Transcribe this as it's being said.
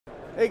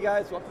Hey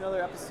guys, welcome to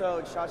another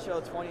episode, SHOT Show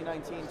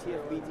 2019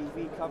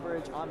 TFBTV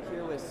coverage. I'm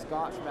here with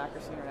Scott from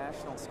Accuracy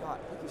International. Scott,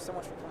 thank you so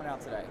much for coming out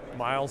today.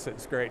 Miles,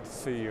 it's great to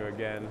see you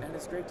again. And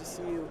it's great to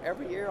see you.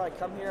 Every year I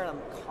come here and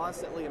I'm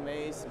constantly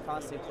amazed and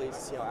constantly pleased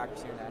to see how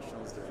Accuracy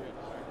International is doing.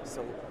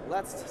 So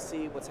let's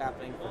see what's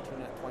happening for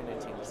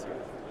 2019 this year.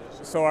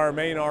 So our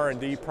main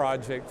R&D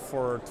project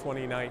for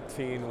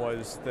 2019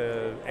 was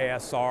the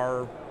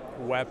ASR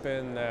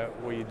weapon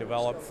that we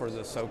developed for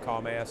the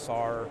SOCOM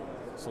ASR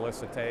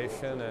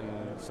solicitation, and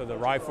so the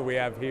rifle we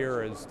have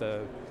here is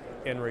the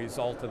end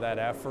result of that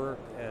effort,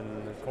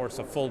 and of course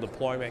a full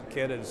deployment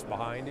kit is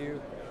behind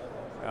you.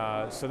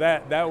 So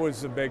that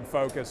was a big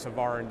focus of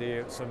R&D.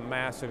 It's a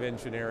massive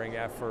engineering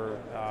effort.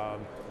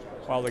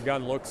 While the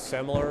gun looks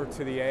similar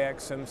to the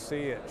AXMC,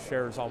 it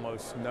shares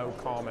almost no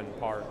common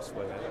parts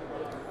with it.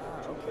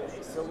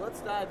 Okay, so let's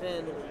dive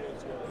in.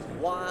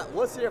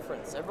 What's the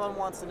difference? Everyone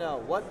wants to know.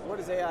 What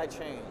does AI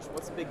change?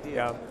 What's the big deal?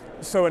 Yeah.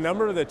 So a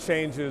number of the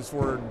changes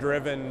were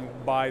driven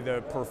by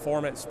the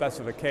performance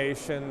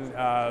specification.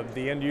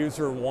 The end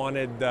user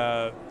wanted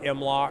the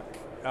M-LOK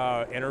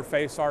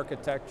interface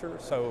architecture.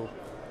 So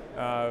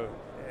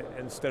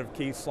instead of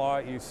key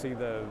slot, you see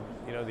the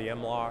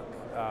M-LOK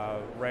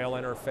rail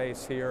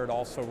interface here. It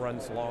also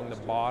runs along the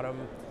bottom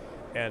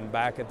and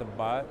back at the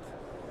butt.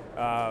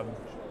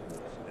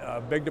 A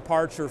big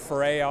departure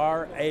for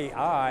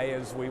AI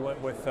is we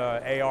went with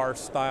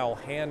AR-style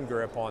hand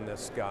grip on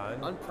this gun.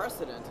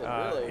 Unprecedented,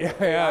 really.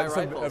 Yeah, it's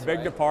a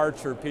big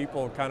departure.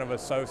 People kind of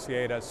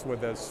associate us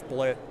with a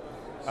split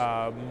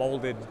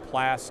molded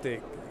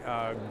plastic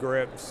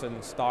grips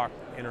and stock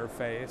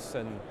interface.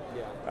 And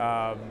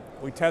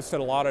we tested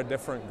a lot of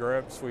different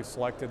grips. We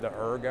selected the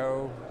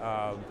Ergo.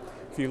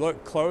 If you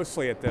look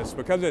closely at this,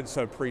 because it's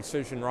a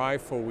precision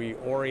rifle, we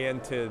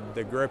oriented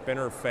the grip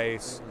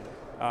interface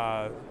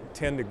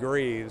 10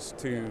 degrees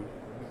to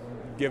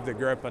give the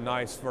grip a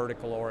nice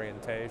vertical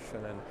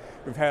orientation, and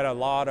we've had a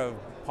lot of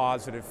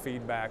positive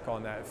feedback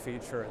on that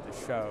feature at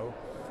the show.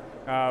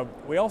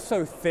 We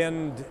also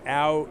thinned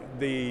out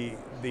the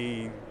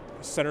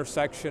center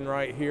section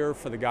right here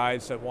for the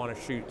guys that want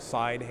to shoot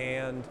side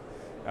hand.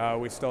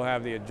 We still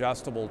have the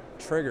adjustable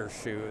trigger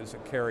shoe as a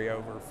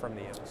carryover from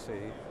the MC.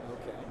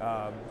 Okay.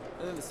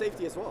 And then the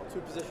safety as well, two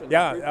position.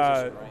 Yeah,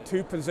 right?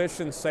 two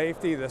position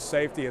safety. The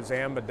safety is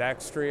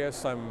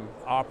ambidextrous. I'm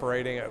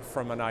operating it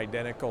from an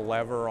identical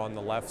lever on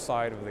the left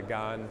side of the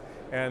gun.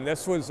 And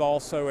this was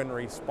also in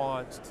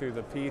response to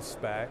the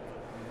P-spec.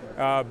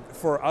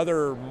 For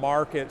other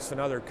markets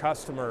and other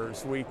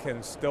customers, we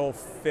can still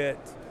fit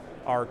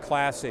our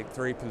classic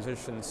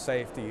three-position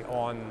safety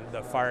on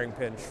the firing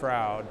pin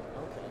shroud.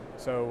 Okay.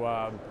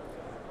 So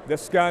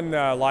this gun,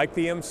 like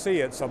the MC,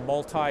 it's a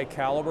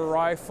multi-caliber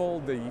rifle.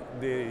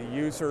 The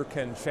user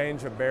can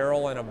change a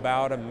barrel in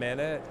about a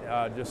minute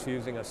just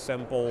using a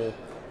simple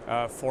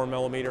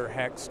 4mm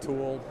hex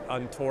tool,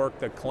 untorque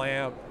the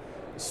clamp,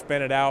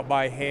 spin it out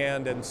by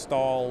hand,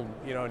 install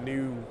a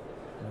new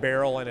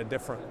barrel in a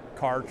different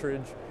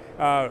cartridge.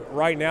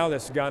 Right now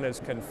this gun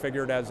is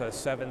configured as a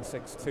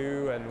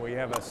 7.62, and we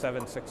have a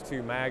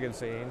 7.62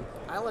 magazine.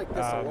 I like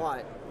this a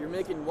lot. You're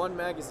making one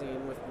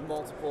magazine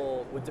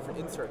with different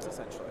inserts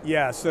essentially.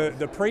 Yeah, so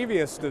the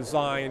previous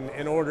design,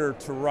 in order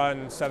to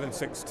run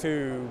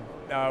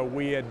 7.62,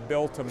 we had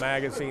built a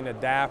magazine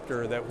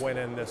adapter that went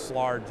in this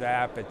large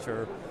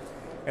aperture,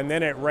 and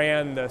then it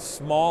ran the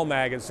small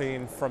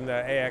magazine from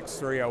the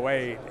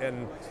AX308,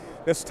 and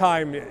this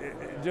time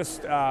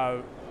just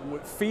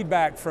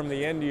feedback from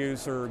the end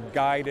user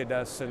guided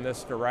us in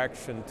this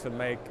direction to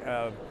make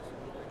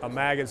a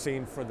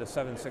magazine for the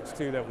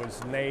 7.62 that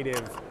was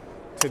native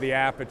to the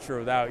aperture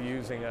without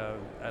using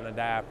an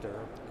adapter.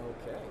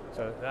 Okay.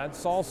 So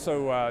that's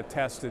also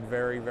tested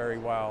very, very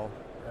well.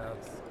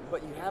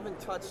 But you haven't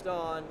touched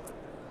on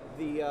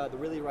the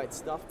really right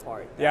stuff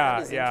part.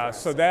 Yeah.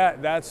 So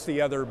that's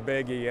the other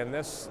biggie, and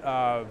this,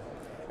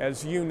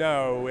 as you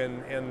know,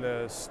 in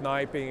the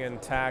sniping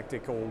and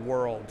tactical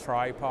world,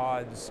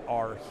 tripods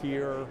are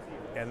here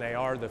and they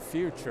are the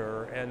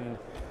future. And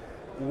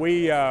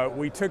we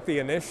took the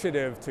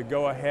initiative to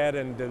go ahead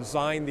and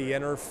design the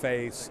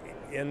interface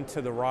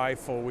into the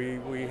rifle.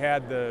 We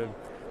had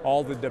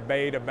all the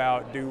debate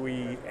about, do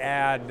we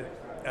add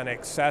an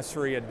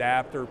accessory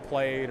adapter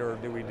plate or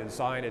do we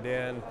design it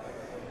in?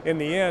 In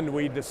the end,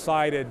 we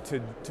decided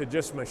to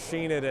just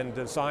machine it and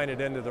design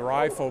it into the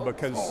rifle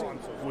because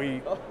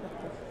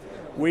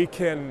we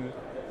can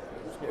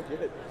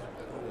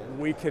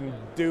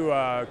do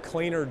a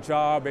cleaner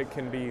job. It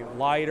can be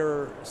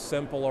lighter,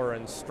 simpler,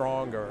 and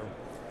stronger.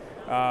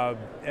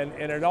 And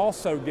it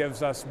also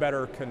gives us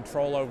better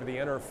control over the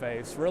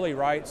interface. Really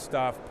Right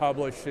Stuff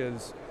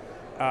publishes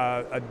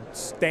a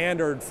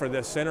standard for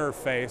this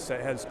interface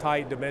that has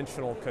tight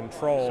dimensional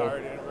control.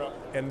 Sorry to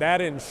interrupt. And that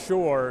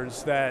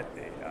ensures that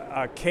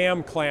a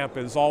cam clamp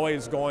is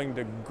always going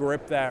to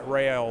grip that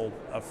rail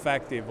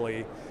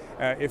effectively.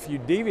 If you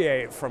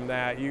deviate from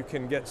that, you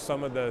can get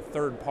some of the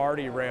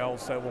third-party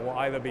rails that will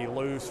either be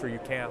loose or you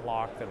can't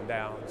lock them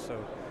down.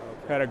 So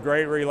had a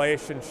great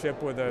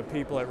relationship with the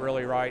people at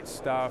Really Right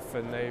Stuff,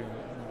 and they've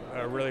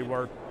really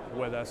worked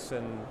with us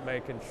in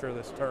making sure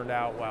this turned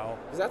out well.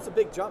 Because that's a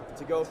big jump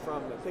to go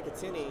from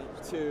Picatinny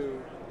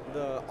to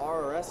the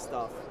RRS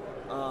stuff,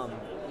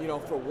 you know,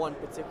 for one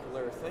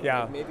particular thing.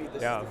 Yeah. Like maybe this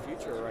is the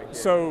future right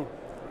here.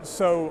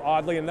 So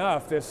oddly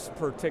enough, this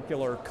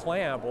particular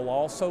clamp will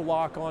also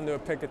lock onto a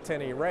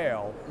Picatinny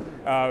rail.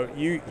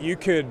 You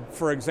could,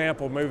 for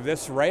example, move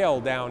this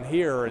rail down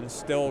here and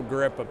still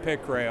grip a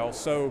pick rail.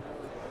 So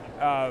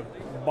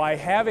by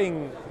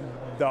having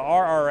the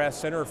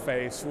RRS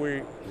interface,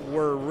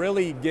 we're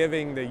really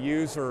giving the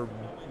user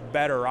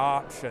better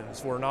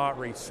options. We're not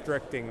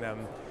restricting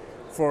them.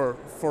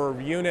 For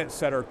units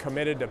that are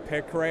committed to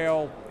pick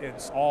rail,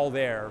 it's all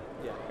there.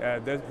 Yeah.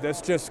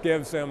 This just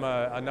gives them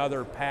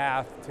another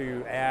path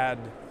to add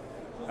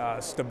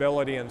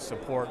stability and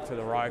support to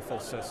the rifle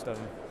system.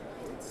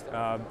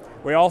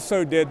 We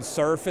also did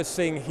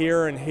surfacing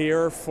here and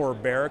here for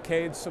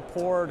barricade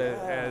support,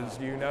 as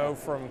you know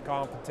from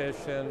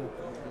competition.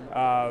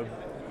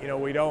 You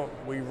know,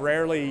 we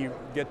rarely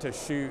get to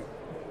shoot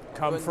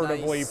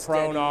comfortably nice,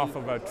 prone off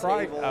of a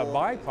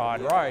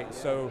bipod, right?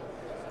 So,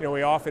 you know,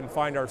 we often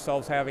find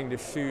ourselves having to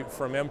shoot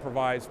from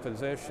improvised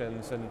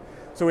positions, and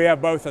so we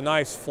have both a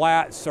nice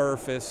flat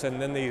surface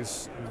and then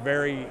these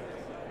very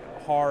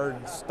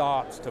hard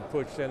stops to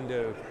push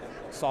into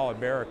solid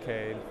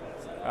barricade.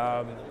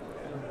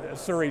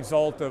 It's a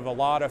result of a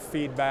lot of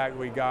feedback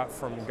we got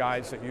from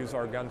guys that use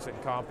our guns in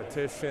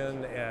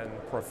competition and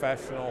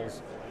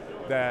professionals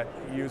that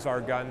use our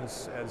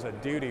guns as a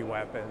duty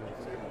weapon.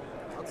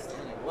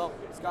 Outstanding. Well,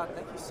 Scott,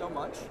 thank you so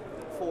much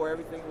for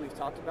everything we've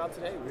talked about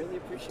today. Really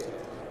appreciate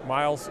it.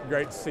 Miles,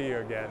 great to see you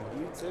again.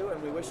 You too,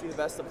 and we wish you the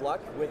best of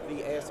luck with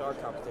the ASR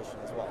competition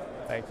as well.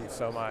 Thank you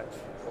so much.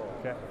 Cool.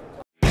 Okay.